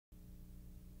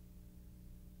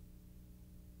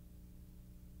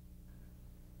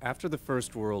After the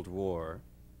First World War,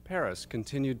 Paris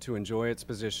continued to enjoy its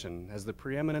position as the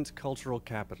preeminent cultural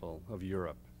capital of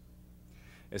Europe.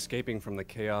 Escaping from the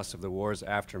chaos of the war's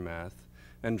aftermath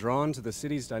and drawn to the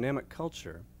city's dynamic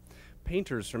culture,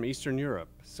 painters from Eastern Europe,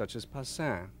 such as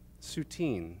Poussin,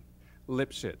 Soutine,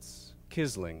 Lipschitz,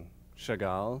 Kisling,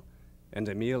 Chagall, and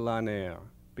Emile Lahner,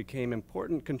 became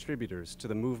important contributors to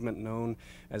the movement known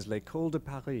as l'École de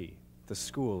Paris, the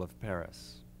School of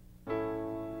Paris.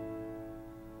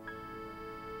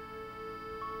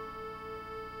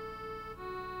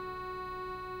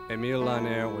 Emile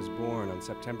Lahner was born on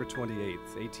September 28,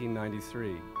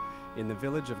 1893, in the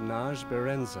village of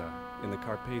Nagy-Berenza in the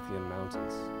Carpathian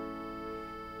Mountains.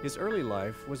 His early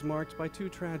life was marked by two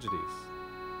tragedies.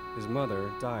 His mother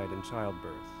died in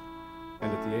childbirth,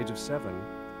 and at the age of 7,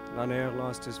 Lahner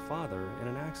lost his father in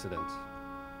an accident.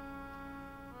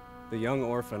 The young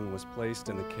orphan was placed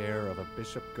in the care of a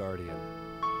bishop guardian.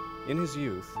 In his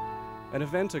youth, an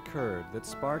event occurred that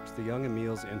sparked the young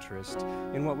Emile's interest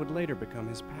in what would later become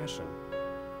his passion.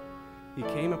 He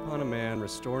came upon a man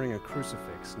restoring a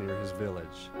crucifix near his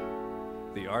village.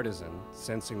 The artisan,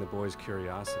 sensing the boy's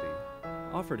curiosity,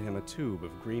 offered him a tube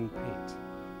of green paint.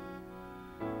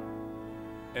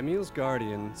 Emile's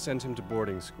guardian sent him to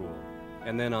boarding school,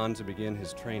 and then on to begin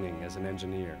his training as an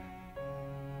engineer.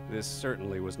 This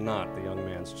certainly was not the young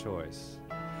man's choice,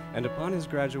 and upon his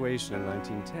graduation in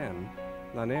 1910,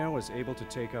 Lahner was able to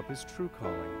take up his true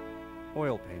calling,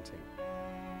 oil painting.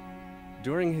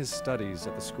 During his studies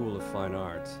at the School of Fine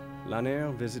Art,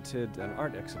 Lahner visited an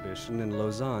art exhibition in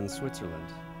Lausanne, Switzerland.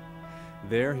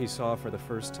 There he saw for the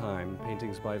first time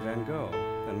paintings by Van Gogh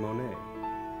and Monet.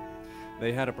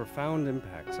 They had a profound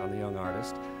impact on the young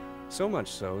artist, so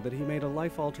much so that he made a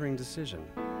life-altering decision.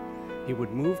 He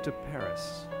would move to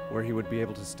Paris, where he would be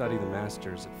able to study the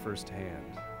masters at first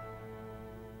hand.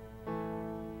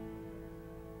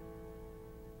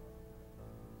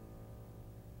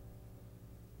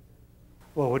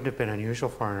 Well, it wouldn't have been unusual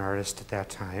for an artist at that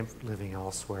time, living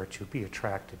elsewhere, to be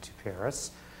attracted to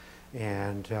Paris.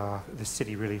 And the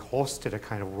city really hosted a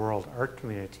kind of world art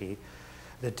community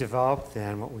that developed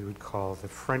then what we would call the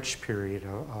French period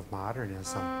of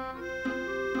modernism.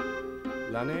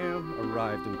 Lahner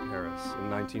arrived in Paris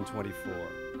in 1924.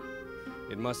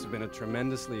 It must have been a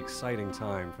tremendously exciting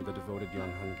time for the devoted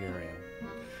young Hungarian.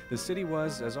 The city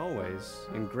was, as always,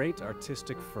 in great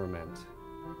artistic ferment.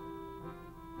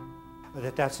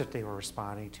 That's what they were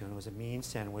responding to, and it was a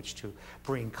means in which to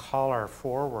bring color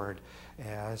forward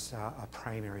as a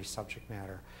primary subject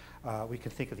matter. We can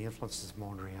think of the influences of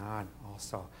Mondrian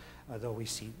also. Though we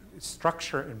see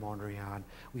structure in Mondrian,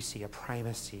 we see a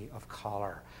primacy of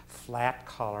color, flat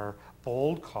color,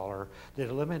 bold color, that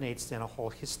eliminates then a whole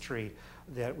history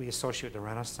that we associate with the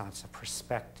Renaissance of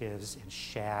perspectives and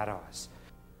shadows.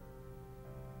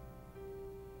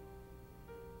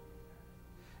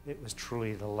 It was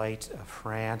truly the light of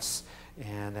France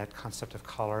and that concept of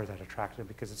color that attracted him,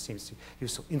 because it seems he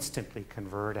was so instantly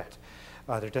converted.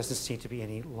 There doesn't seem to be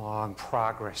any long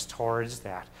progress towards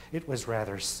that. It was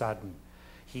rather sudden.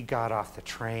 He got off the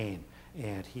train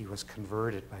and he was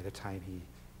converted by the time he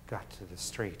got to the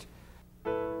street.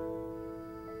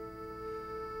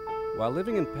 While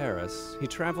living in Paris, he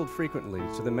traveled frequently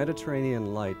to the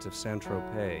Mediterranean light of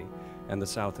Saint-Tropez and the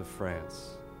south of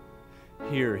France.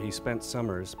 Here he spent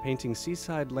summers painting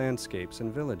seaside landscapes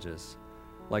and villages,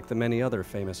 like the many other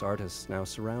famous artists now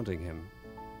surrounding him.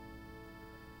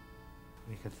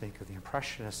 We can think of the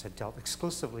Impressionists had dealt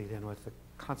exclusively then with the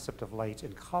concept of light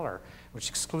and color, which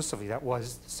exclusively that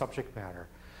was the subject matter.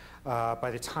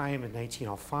 By the time in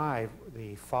 1905,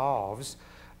 the Fauves,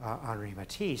 Henri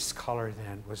Matisse, color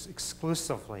then was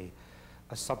exclusively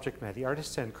a subject matter. The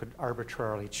artist then could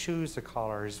arbitrarily choose the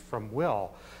colors from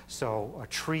will. So a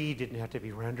tree didn't have to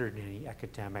be rendered in any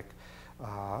academic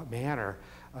manner.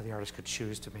 The artist could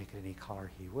choose to make it any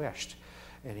color he wished.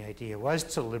 And the idea was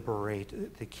to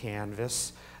liberate the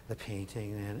canvas, the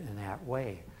painting in that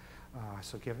way.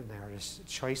 So given the artist's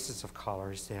choices of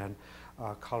colors, then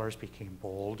colors became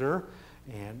bolder.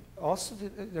 And also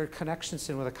there are connections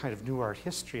in with a kind of new art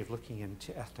history of looking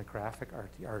into ethnographic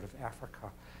art, the art of Africa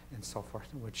and so forth,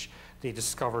 in which they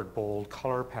discovered bold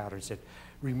color patterns that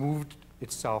removed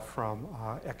itself from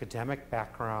academic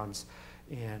backgrounds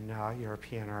in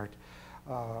European art,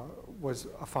 was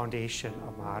a foundation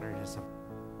of modernism.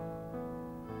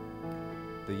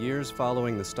 The years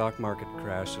following the stock market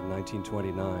crash of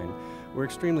 1929 were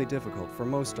extremely difficult for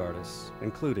most artists,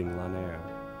 including Lahner.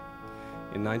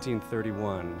 In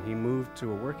 1931, he moved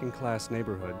to a working-class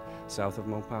neighborhood south of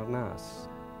Montparnasse.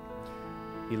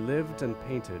 He lived and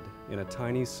painted in a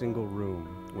tiny single room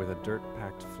with a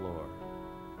dirt-packed floor.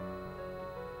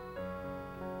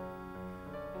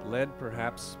 Led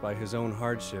perhaps by his own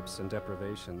hardships and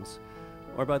deprivations,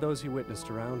 or by those he witnessed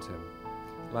around him,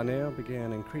 Lahner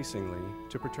began increasingly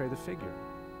to portray the figure.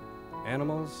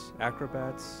 Animals,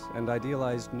 acrobats, and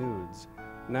idealized nudes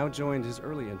now joined his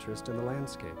early interest in the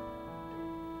landscape.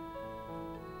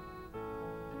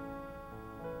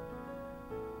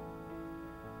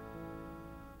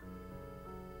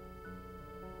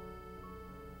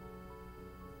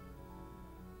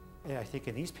 I think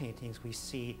in these paintings we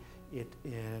see it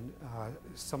in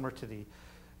similar to the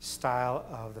style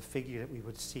of the figure that we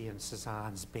would see in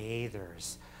Cézanne's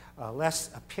Bathers. Less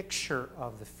a picture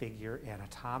of the figure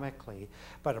anatomically,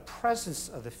 but a presence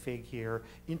of the figure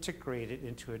integrated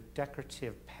into a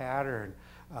decorative pattern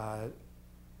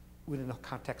within the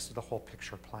context of the whole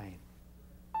picture plane.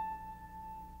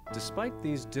 Despite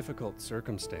these difficult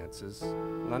circumstances,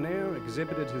 Lahner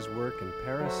exhibited his work in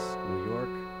Paris, New York,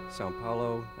 Sao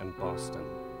Paulo, and Boston.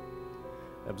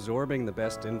 Absorbing the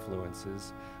best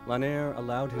influences, Lahner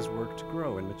allowed his work to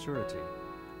grow in maturity.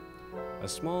 A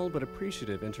small but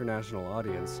appreciative international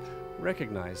audience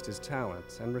recognized his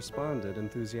talent and responded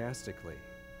enthusiastically.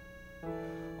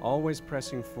 Always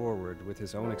pressing forward with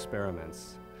his own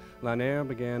experiments, Lahner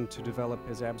began to develop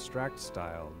his abstract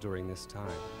style during this time.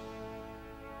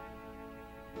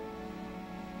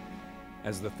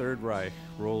 As the Third Reich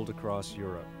rolled across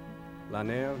Europe,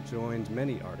 Lahner joined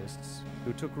many artists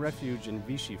who took refuge in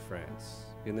Vichy, France,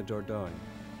 in the Dordogne.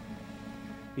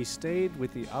 He stayed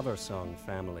with the Aversong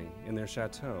family in their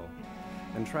chateau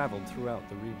and traveled throughout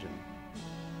the region.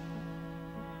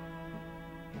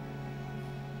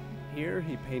 Here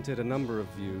he painted a number of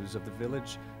views of the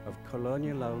village of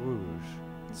Cologne-la-Rouge,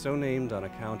 so named on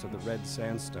account of the red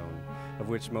sandstone of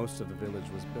which most of the village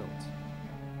was built.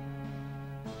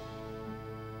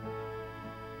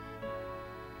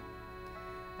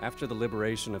 After the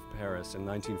liberation of Paris in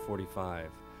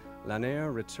 1945,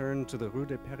 Lahner returned to the Rue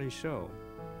des Périchots,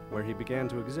 where he began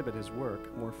to exhibit his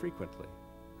work more frequently.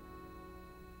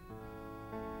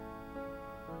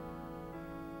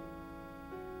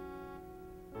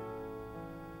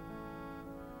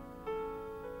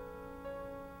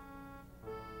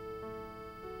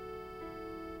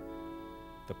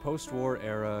 The post-war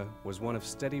era was one of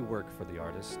steady work for the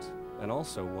artist, and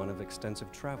also one of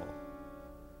extensive travel.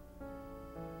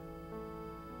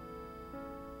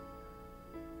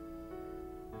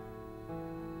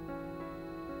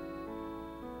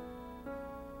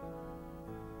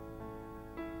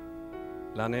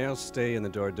 Lahner's stay in the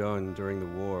Dordogne during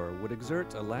the war would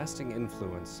exert a lasting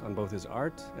influence on both his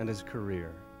art and his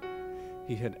career.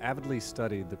 He had avidly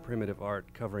studied the primitive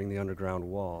art covering the underground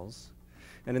walls,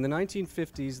 and in the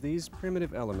 1950s these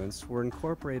primitive elements were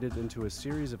incorporated into a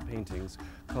series of paintings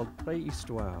called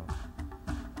Préhistoire.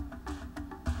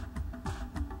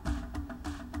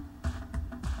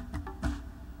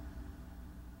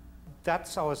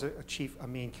 That's always a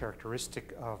main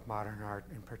characteristic of modern art,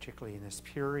 and particularly in this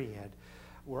period,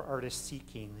 where artists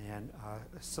seeking then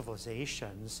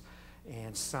civilizations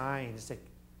and signs that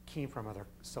came from other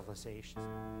civilizations.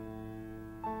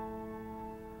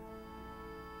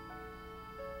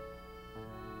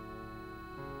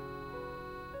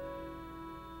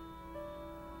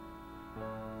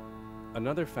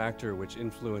 Another factor which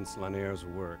influenced Lahner's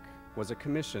work was a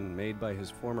commission made by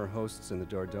his former hosts in the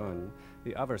Dordogne,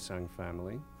 the Aversong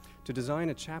family, to design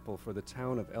a chapel for the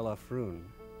town of Elafrun.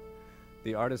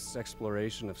 The artist's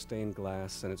exploration of stained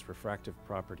glass and its refractive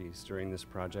properties during this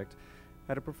project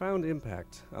had a profound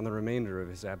impact on the remainder of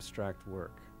his abstract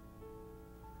work.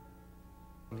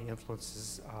 The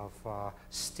influences of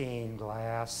stained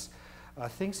glass,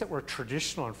 things that were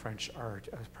traditional in French art,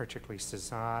 particularly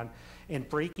Cézanne, and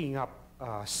breaking up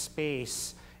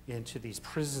space into these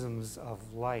prisms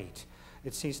of light.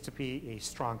 It seems to be a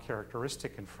strong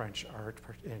characteristic in French art,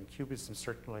 and Cubism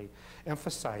certainly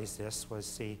emphasized this,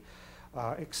 was the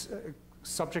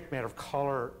subject matter of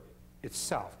color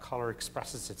itself. Color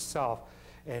expresses itself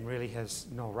and really has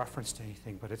no reference to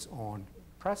anything but its own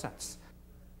presence.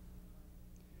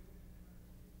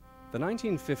 The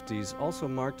 1950s also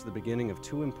marked the beginning of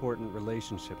two important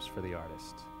relationships for the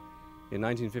artist. In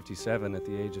 1957, at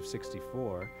the age of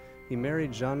 64, he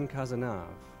married Jeanne Cazenave,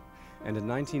 and in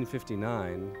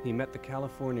 1959, he met the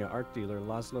California art dealer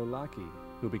Laszlo Laki,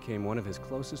 who became one of his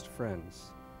closest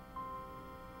friends.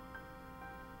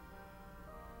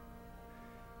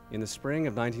 In the spring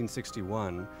of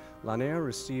 1961, Lahner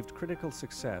received critical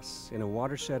success in a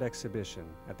watershed exhibition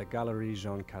at the Galerie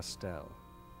Jean Castel.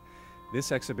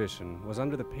 This exhibition was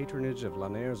under the patronage of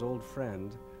Lahner's old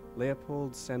friend,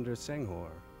 Léopold Sédar Senghor,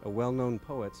 a well-known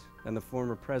poet and the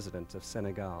former president of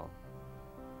Senegal.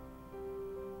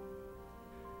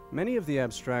 Many of the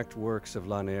abstract works of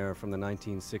Lahner from the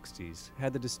 1960s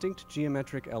had the distinct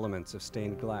geometric elements of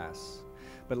stained glass,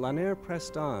 but Lahner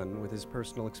pressed on with his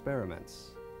personal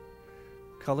experiments.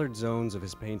 Colored zones of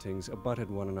his paintings abutted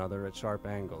one another at sharp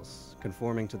angles,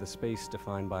 conforming to the space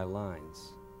defined by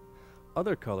lines.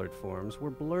 Other colored forms were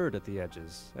blurred at the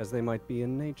edges, as they might be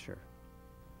in nature.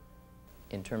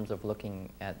 In terms of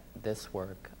looking at this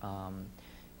work,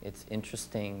 it's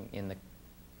interesting in the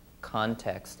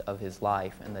context of his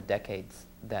life and the decades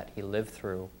that he lived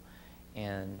through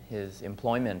and his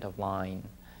employment of line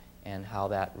and how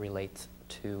that relates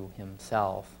to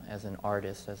himself as an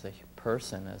artist, as a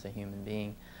person, as a human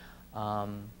being.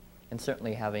 And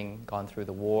certainly having gone through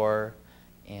the war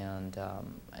and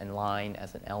line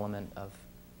as an element of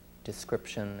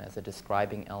description, as a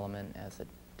describing element, as a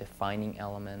defining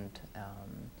element,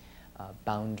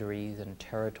 boundaries and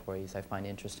territories I find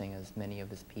interesting as many of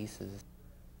his pieces.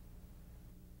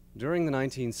 During the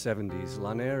 1970s,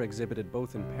 Lahner exhibited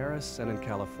both in Paris and in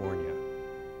California.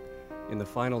 In the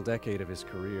final decade of his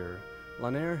career,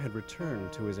 Lahner had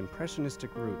returned to his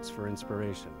impressionistic roots for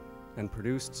inspiration and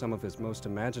produced some of his most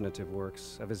imaginative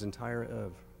works of his entire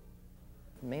oeuvre.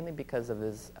 Mainly because of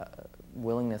his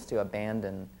willingness to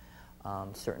abandon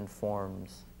certain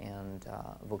forms and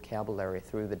vocabulary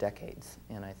through the decades.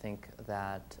 And I think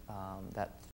that that